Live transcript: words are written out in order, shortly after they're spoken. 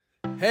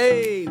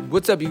Hey,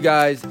 what's up, you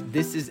guys?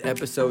 This is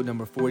episode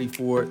number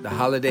 44, the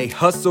holiday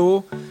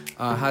hustle,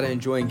 how to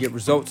enjoy and get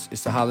results.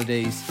 It's the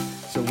holidays,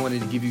 so I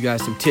wanted to give you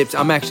guys some tips.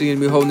 I'm actually going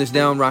to be holding this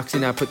down. Roxy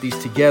and I put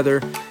these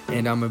together,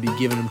 and I'm going to be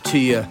giving them to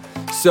you.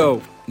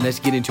 So let's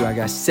get into it. I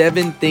got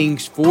 7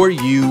 things for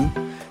you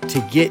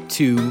to get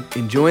to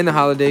enjoying the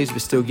holidays,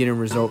 but still getting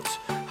results.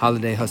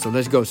 Holiday hustle.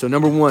 Let's go. So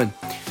number 1,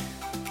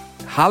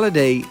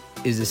 holiday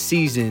is a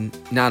season,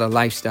 not a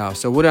lifestyle.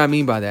 So what do I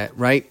mean by that,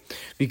 right?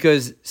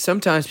 Because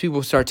sometimes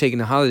people start taking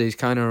the holidays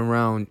kind of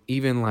around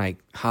even like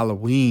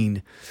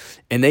Halloween,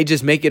 and they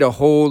just make it a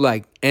whole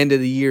like end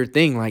of the year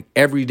thing. Like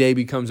every day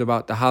becomes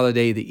about the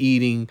holiday, the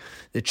eating,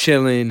 the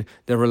chilling,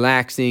 the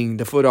relaxing,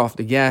 the foot off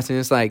the gas. And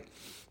it's like,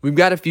 we've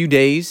got a few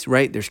days,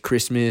 right? There's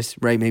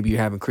Christmas, right? Maybe you're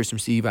having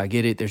Christmas Eve. I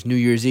get it. There's New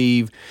Year's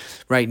Eve,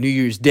 right? New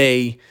Year's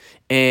Day,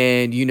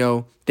 and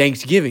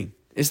Thanksgiving.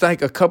 It's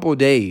like a couple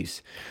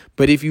days.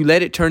 But if you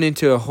let it turn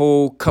into a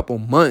whole couple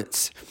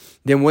months,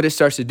 then what it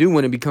starts to do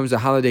when it becomes a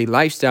holiday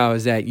lifestyle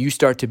is that you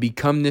start to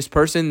become this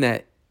person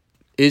that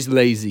is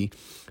lazy,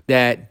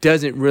 that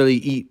doesn't really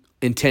eat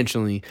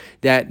intentionally,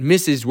 that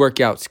misses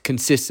workouts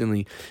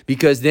consistently.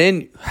 Because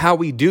then how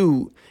we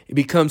do, it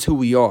becomes who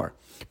we are.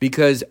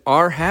 Because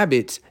our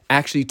habits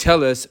actually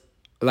tell us,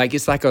 like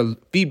it's like a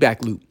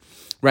feedback loop,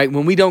 right?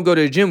 When we don't go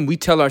to the gym, we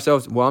tell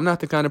ourselves, well, I'm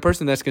not the kind of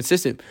person that's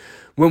consistent.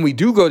 When we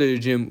do go to the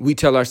gym, we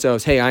tell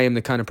ourselves, hey, I am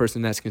the kind of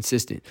person that's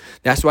consistent.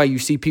 That's why you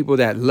see people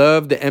that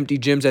love the empty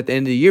gyms at the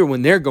end of the year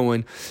when they're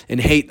going,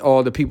 and hate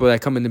all the people that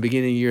come in the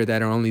beginning of the year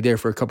that are only there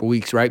for a couple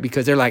weeks, right?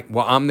 Because they're like,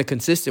 well, I'm the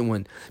consistent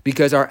one,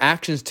 because our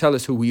actions tell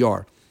us who we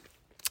are.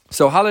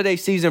 So holiday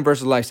season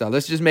versus lifestyle.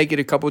 Let's just make it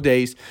a couple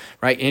days,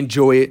 right?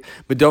 Enjoy it,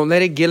 but don't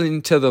let it get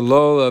into the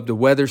lull of the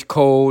weather's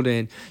cold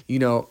and,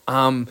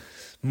 I'm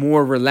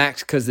more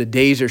relaxed because the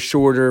days are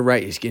shorter,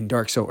 right? It's getting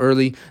dark so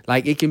early.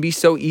 Like, it can be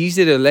so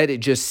easy to let it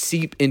just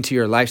seep into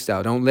your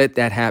lifestyle. Don't let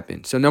that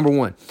happen. So number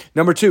 1.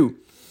 Number 2,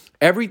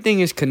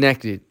 everything is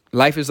connected.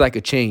 Life is like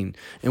a chain.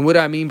 And what do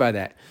I mean by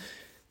that?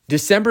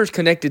 December is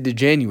connected to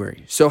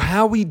January. So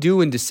how we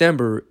do in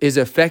December is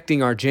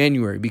affecting our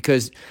January,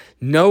 because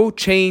no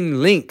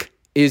chain link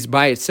is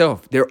by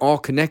itself. They're all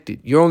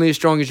connected. You're only as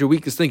strong as your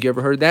weakest link. You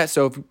ever heard that?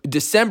 So if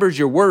December's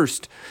your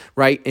worst,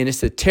 right, and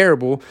it's a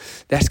terrible,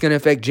 that's going to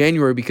affect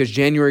January, because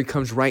January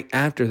comes right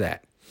after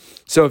that.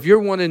 So if you're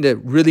wanting to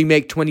really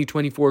make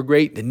 2024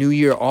 great, the new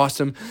year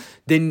awesome,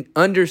 then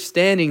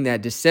understanding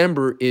that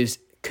December is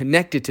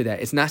connected to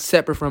that. It's not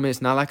separate from it. It's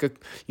not like a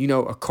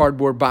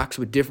cardboard box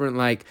with different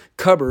like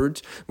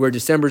cupboards where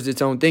December's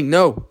its own thing.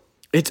 No,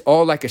 it's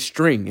all like a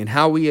string, and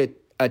how we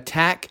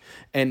attack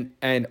and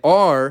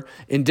are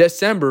in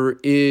December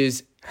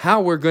is how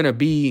we're going to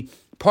be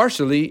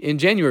partially in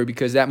January,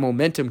 because that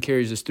momentum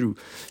carries us through.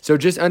 So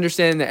just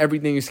understand that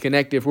everything is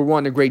connected. If we're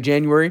wanting a great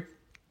January,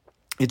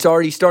 it's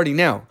already starting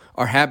now.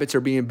 Our habits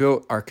are being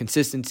built. Our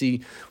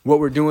consistency, what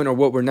we're doing or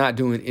what we're not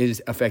doing,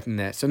 is affecting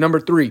that. So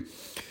number 3,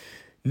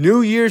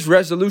 New Year's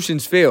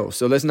resolutions fail.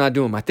 So let's not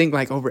do them. I think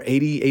like over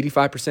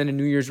 85% of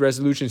New Year's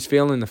resolutions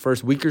fail in the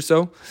first week or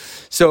so.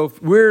 So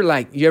if we're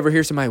like, you ever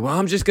hear somebody, well,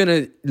 I'm just going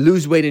to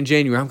lose weight in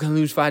January. I'm going to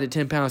lose 5 to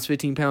 10 pounds,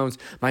 15 pounds.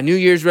 My New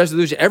Year's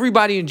resolution.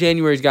 Everybody in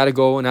January's got a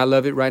goal, and I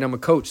love it, right? I'm a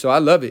coach, so I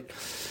love it.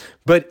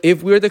 But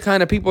if we're the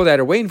kind of people that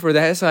are waiting for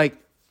that, it's like,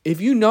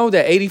 if you know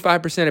that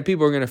 85% of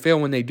people are going to fail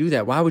when they do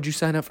that, why would you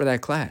sign up for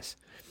that class?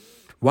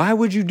 Why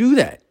would you do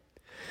that?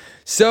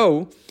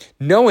 So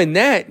knowing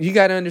that, you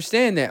got to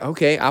understand that,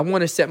 okay, I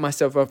want to set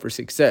myself up for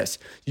success.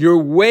 You're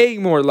way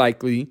more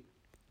likely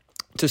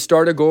to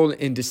start a goal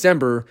in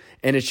December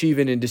and achieve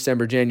it in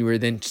December, January,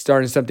 than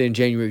starting something in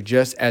January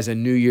just as a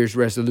New Year's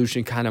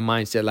resolution kind of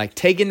mindset. Like,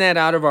 taking that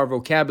out of our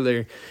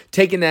vocabulary,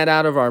 taking that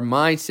out of our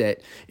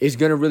mindset is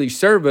going to really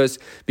serve us,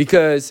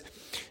 because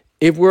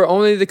if we're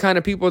only the kind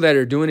of people that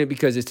are doing it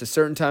because it's a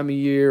certain time of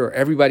year or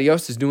everybody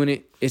else is doing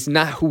it, it's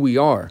not who we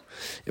are.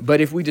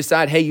 But if we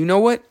decide, hey, you know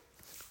what?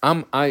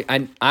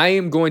 I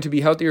am going to be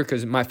healthier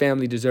because my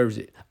family deserves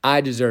it. I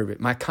deserve it.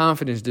 My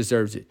confidence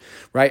deserves it,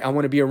 right? I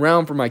want to be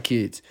around for my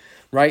kids,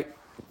 right?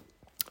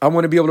 I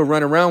want to be able to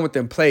run around with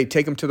them, play,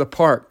 take them to the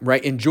park,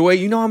 right? Enjoy.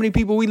 You know how many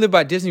people, we live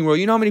by Disney World.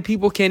 You know how many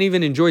people can't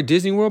even enjoy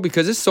Disney World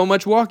because it's so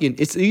much walking.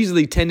 It's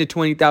easily 10 to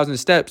 20,000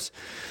 steps.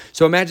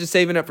 So imagine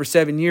saving up for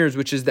 7 years,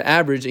 which is the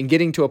average, and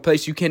getting to a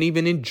place you can't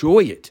even enjoy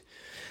it.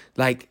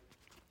 Like,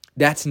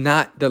 that's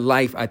not the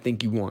life I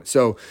think you want.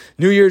 So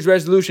New Year's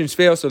resolutions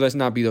fail, so let's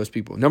not be those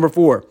people. Number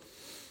 4,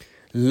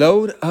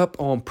 load up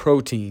on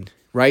protein,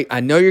 right?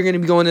 I know you're going to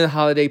be going to the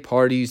holiday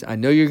parties. I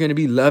know you're going to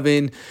be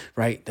loving,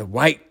 right, the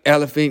white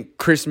elephant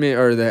Christmas,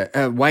 or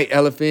the white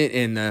elephant,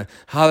 and the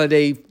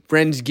holiday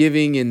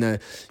Friendsgiving, and the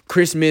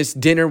Christmas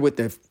dinner with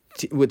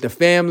the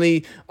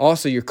family,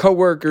 also your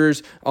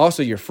coworkers,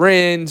 also your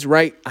friends,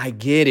 right? I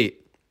get it.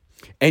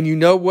 And you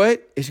know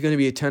what? It's going to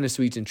be a ton of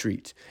sweets and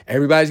treats.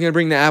 Everybody's going to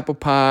bring the apple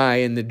pie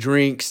and the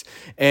drinks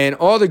and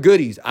all the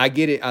goodies. I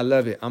get it. I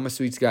love it. I'm a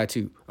sweets guy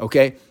too.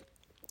 Okay.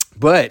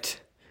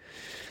 But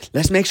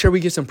let's make sure we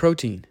get some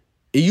protein.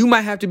 You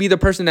might have to be the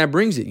person that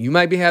brings it. You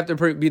might have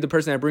to be the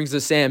person that brings the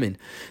salmon,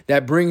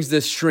 that brings the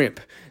shrimp,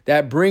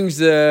 that brings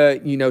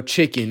the,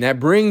 chicken, that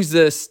brings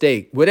the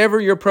steak, whatever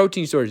your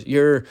protein source,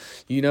 your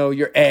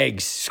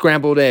eggs,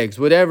 scrambled eggs,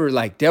 whatever,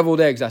 like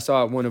deviled eggs. I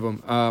saw at one of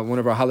them, one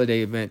of our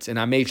holiday events, and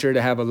I made sure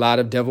to have a lot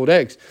of deviled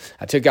eggs.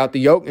 I took out the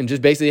yolk and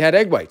just basically had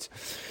egg whites.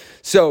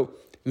 So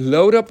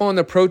load up on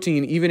the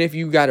protein, even if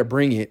you got to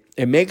bring it,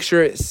 and make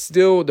sure it's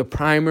still the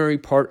primary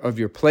part of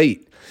your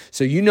plate.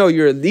 So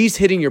you're at least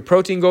hitting your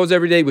protein goals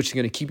every day, which is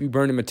going to keep you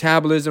burning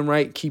metabolism,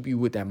 right? Keep you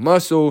with that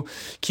muscle,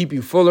 keep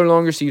you fuller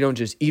longer so you don't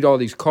just eat all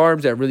these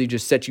carbs that really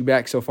just set you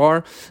back so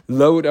far.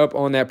 Load up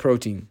on that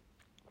protein.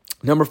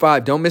 Number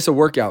 5, don't miss a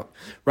workout,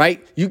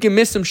 right? You can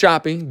miss some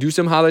shopping, do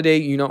some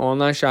holiday,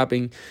 online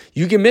shopping.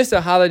 You can miss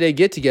a holiday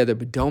get together,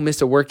 but don't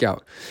miss a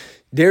workout.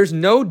 There's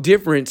no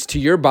difference to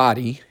your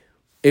body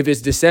if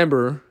it's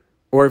December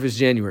or if it's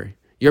January.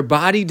 Your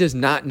body does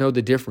not know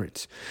the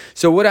difference.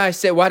 So why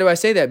do I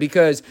say that?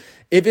 Because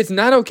if it's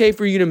not okay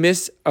for you to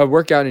miss a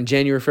workout in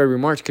January, February,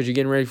 March because you're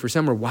getting ready for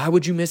summer, why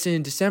would you miss it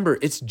in December?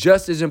 It's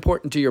just as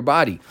important to your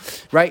body,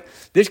 right?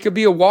 This could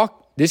be a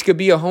walk. This could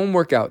be a home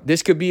workout.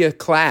 This could be a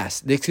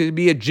class. This could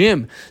be a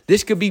gym.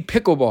 This could be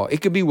pickleball.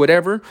 It could be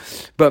whatever.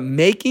 But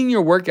making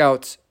your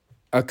workouts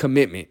a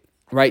commitment,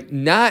 right?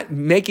 Not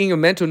making a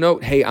mental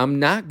note, hey, I'm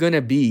not going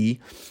to be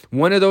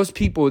one of those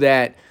people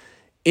that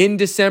in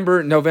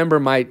December, November,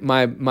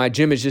 my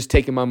gym is just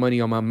taking my money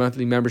on my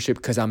monthly membership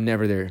because I'm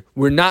never there.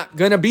 We're not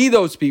going to be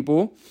those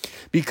people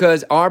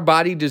because our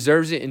body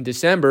deserves it in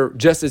December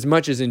just as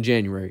much as in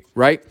January,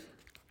 right?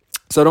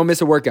 So don't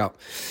miss a workout.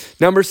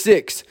 Number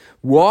 6,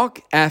 walk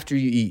after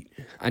you eat.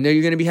 I know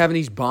you're going to be having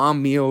these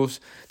bomb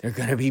meals. They're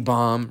going to be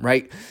bomb,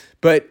 right?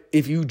 But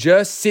if you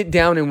just sit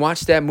down and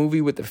watch that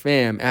movie with the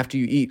fam after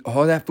you eat,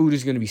 all that food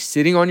is going to be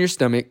sitting on your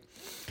stomach.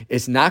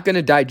 It's not going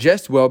to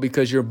digest well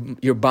because your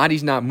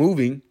body's not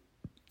moving.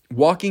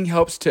 Walking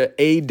helps to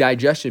aid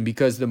digestion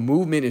because the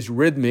movement is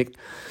rhythmic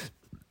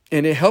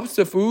and it helps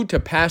the food to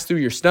pass through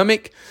your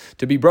stomach,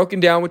 to be broken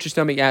down with your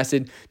stomach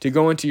acid, to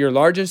go into your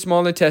large and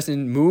small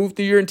intestine, move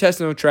through your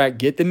intestinal tract,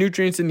 get the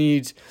nutrients it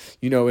needs,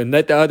 and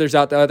let the others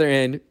out the other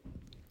end.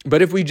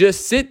 But if we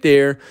just sit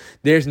there,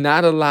 there's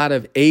not a lot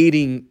of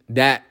aiding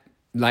that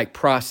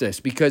process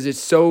because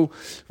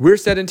we're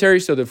sedentary,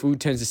 so the food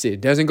tends to sit.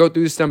 It doesn't go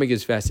through the stomach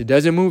as fast. It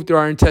doesn't move through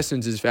our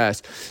intestines as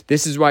fast.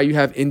 This is why you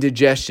have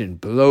indigestion,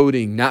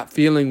 bloating, not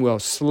feeling well,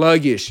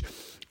 sluggish.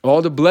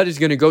 All the blood is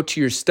going to go to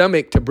your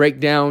stomach to break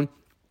down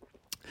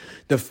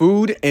the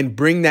food and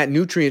bring that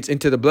nutrients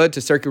into the blood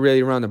to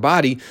circulate around the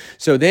body.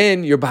 So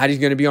then your body's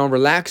going to be on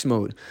relax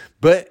mode.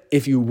 But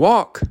if you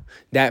walk,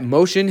 that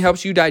motion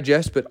helps you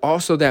digest, but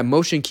also that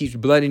motion keeps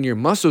blood in your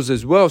muscles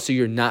as well. So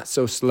you're not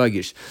so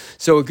sluggish.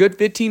 So a good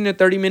 15 to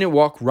 30 minute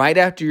walk right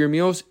after your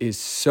meals is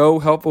so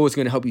helpful. It's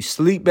going to help you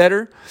sleep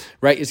better,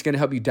 right? It's going to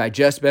help you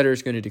digest better.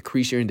 It's going to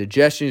decrease your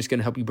indigestion. It's going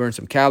to help you burn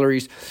some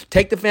calories.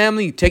 Take the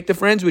family, take the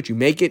friends with you.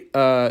 Make it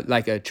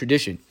like a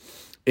tradition.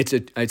 It's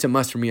a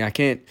must for me. I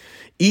can't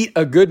eat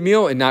a good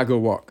meal and not go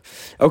walk.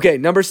 Okay,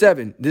 number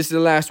 7. This is the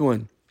last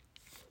one.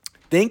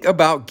 Think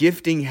about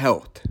gifting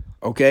health,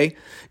 okay?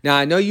 Now,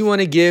 I know you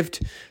want to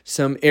gift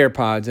some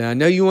AirPods, and I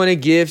know you want to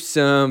gift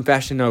some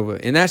Fashion Nova,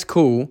 and that's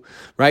cool,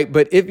 right?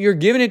 But if you're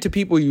giving it to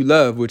people you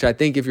love, which I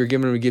think if you're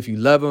giving them a gift, you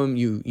love them,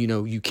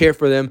 you care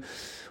for them,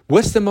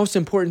 what's the most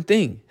important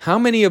thing? How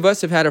many of us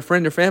have had a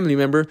friend or family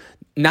member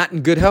not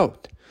in good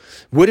health?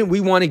 Wouldn't we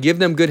want to give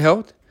them good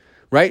health,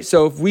 right?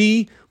 So if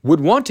we would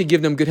want to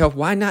give them good health,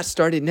 why not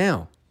start it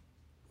now,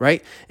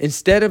 right?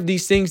 Instead of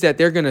these things that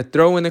they're going to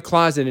throw in the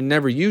closet and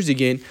never use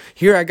again,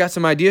 here I got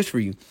some ideas for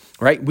you,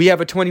 right? We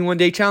have a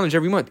 21-day challenge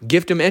every month.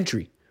 Gift them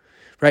entry,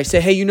 right? Say,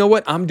 hey, you know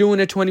what? I'm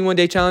doing a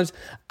 21-day challenge.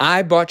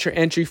 I bought your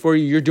entry for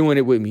you. You're doing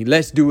it with me.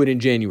 Let's do it in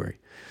January.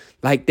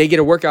 Like they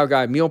get a workout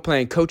guide, meal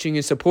plan, coaching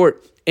and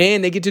support,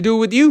 and they get to do it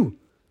with you,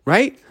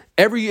 right?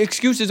 Every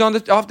excuse is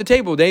off the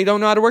table. They don't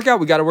know how to work out.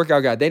 We got a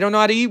workout guide. They don't know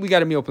how to eat. We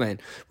got a meal plan,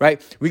 right?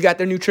 We got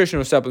their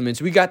nutritional supplements.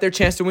 We got their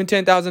chance to win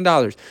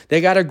 $10,000. They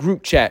got a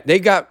group chat. They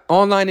got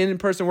online and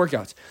in-person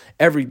workouts,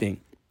 everything.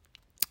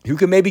 You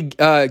can maybe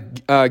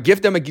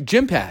gift them a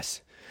gym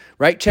pass,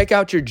 right? Check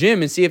out your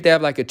gym and see if they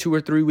have like a 2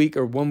 or 3 week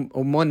or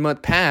one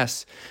month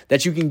pass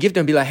that you can give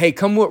them. Be like, hey,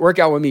 come work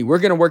out with me. We're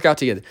going to work out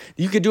together.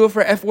 You could do it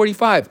for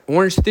F45,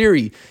 Orange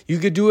Theory. You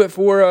could do it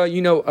for,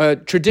 a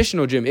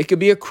traditional gym. It could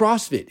be a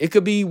CrossFit. It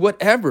could be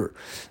whatever,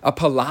 a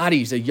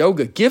Pilates, a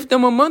yoga. Gift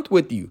them a month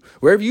with you,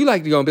 wherever you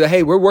like to go and be like,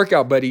 hey, we're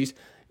workout buddies.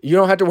 You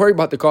don't have to worry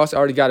about the cost. I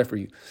already got it for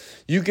you.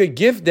 You could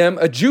gift them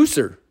a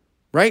juicer.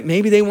 Right?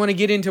 Maybe they want to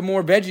get into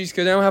more veggies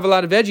because they don't have a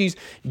lot of veggies.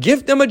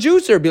 Gift them a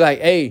juicer. Be like,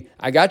 hey,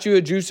 I got you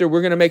a juicer.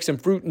 We're going to make some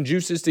fruit and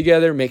juices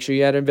together. Make sure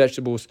you add in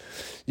vegetables.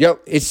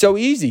 It's so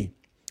easy,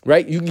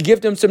 right? You can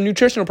gift them some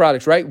nutritional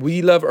products, right?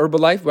 We love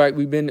Herbalife, right?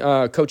 We've been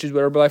coaches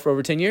with Herbalife for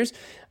over 10 years.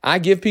 I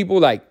give people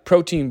like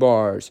protein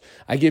bars.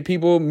 I give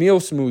people meal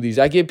smoothies.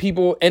 I give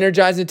people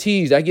energizing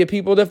teas. I give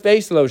people the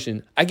face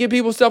lotion. I give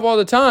people stuff all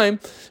the time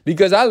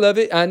because I love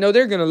it. I know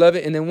they're going to love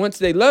it. And then once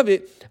they love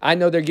it, I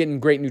know they're getting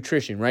great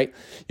nutrition, right?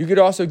 You could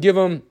also give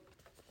them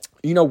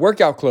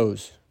workout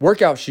clothes,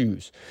 workout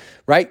shoes,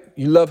 right?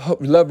 You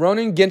love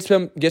running, get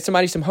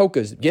somebody some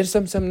Hokas, get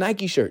some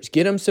Nike shirts,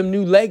 get them some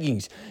new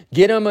leggings,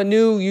 get them a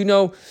new,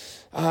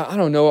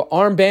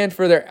 armband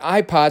for their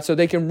iPod so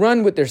they can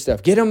run with their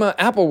stuff. Get them an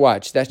Apple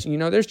Watch. That's,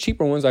 there's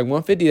cheaper ones like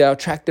 $150 that'll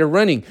track their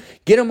running.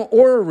 Get them an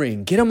Oura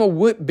Ring. Get them a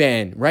Whoop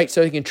Band, right?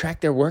 So they can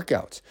track their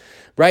workouts,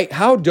 right?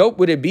 How dope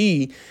would it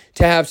be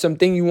to have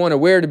something you want to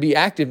wear to be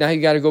active? Now you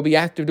got to go be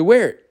active to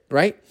wear it,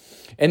 right?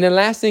 And then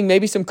last thing,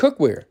 maybe some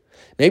cookware.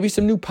 Maybe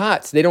some new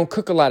pots. They don't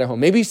cook a lot at home.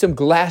 Maybe some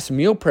glass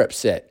meal prep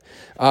set.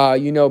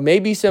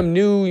 Maybe some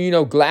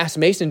new, glass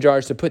mason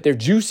jars to put their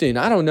juice in.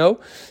 I don't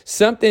know.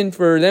 Something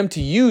for them to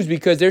use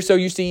because they're so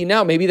used to eating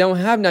out. Maybe they don't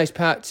have nice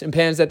pots and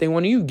pans that they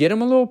want to use. Get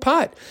them a little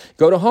pot.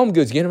 Go to Home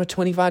Goods. Get them a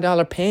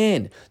 $25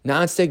 pan.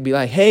 Non-stick. Be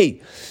like,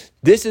 hey,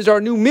 this is our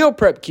new meal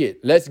prep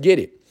kit. Let's get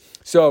it.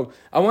 So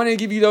I want to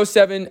give you those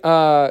seven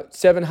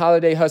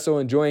holiday hustle,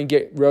 enjoy, and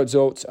get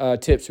results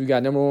tips. We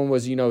got number 1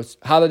 was,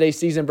 holiday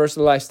season versus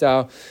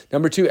lifestyle.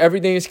 Number 2,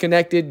 everything is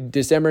connected,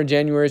 December and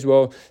January as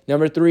well.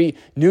 Number 3,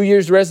 New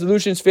Year's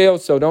resolutions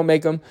failed, so don't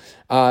make them.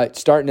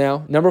 Start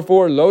now. Number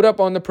 4, load up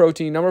on the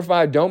protein. Number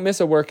 5, don't miss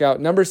a workout.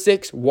 Number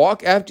 6,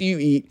 walk after you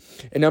eat.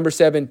 And number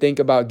 7, think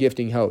about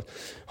gifting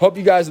health. Hope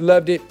you guys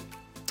loved it.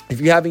 If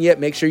you haven't yet,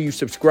 make sure you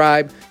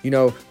subscribe,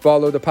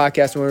 follow the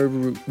podcast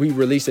whenever we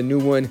release a new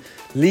one.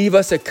 Leave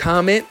us a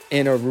comment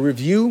and a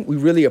review. We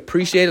really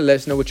appreciate it. Let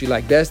us know what you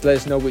like best. Let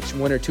us know which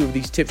 1 or 2 of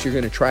these tips you're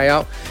going to try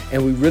out.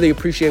 And we really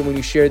appreciate when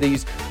you share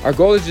these. Our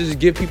goal is just to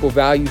give people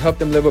value, help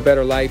them live a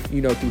better life,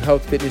 through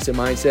health, fitness, and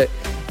mindset.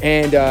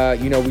 And,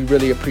 we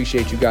really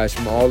appreciate you guys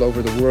from all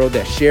over the world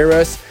that share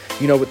us,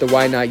 with the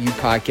Why Not You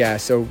podcast.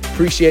 So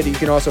appreciate it. You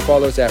can also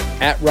follow us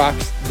at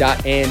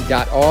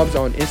rocks.and.obs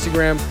on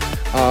Instagram.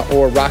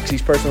 Or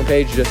Roxy's personal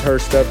page, just her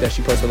stuff that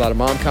she posts a lot of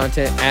mom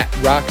content at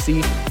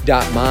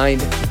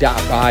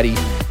roxy.mind.body.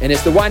 And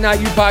it's the Why Not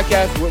You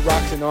podcast with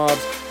Rox and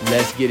Obs.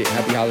 Let's get it.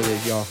 Happy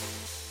holidays, y'all.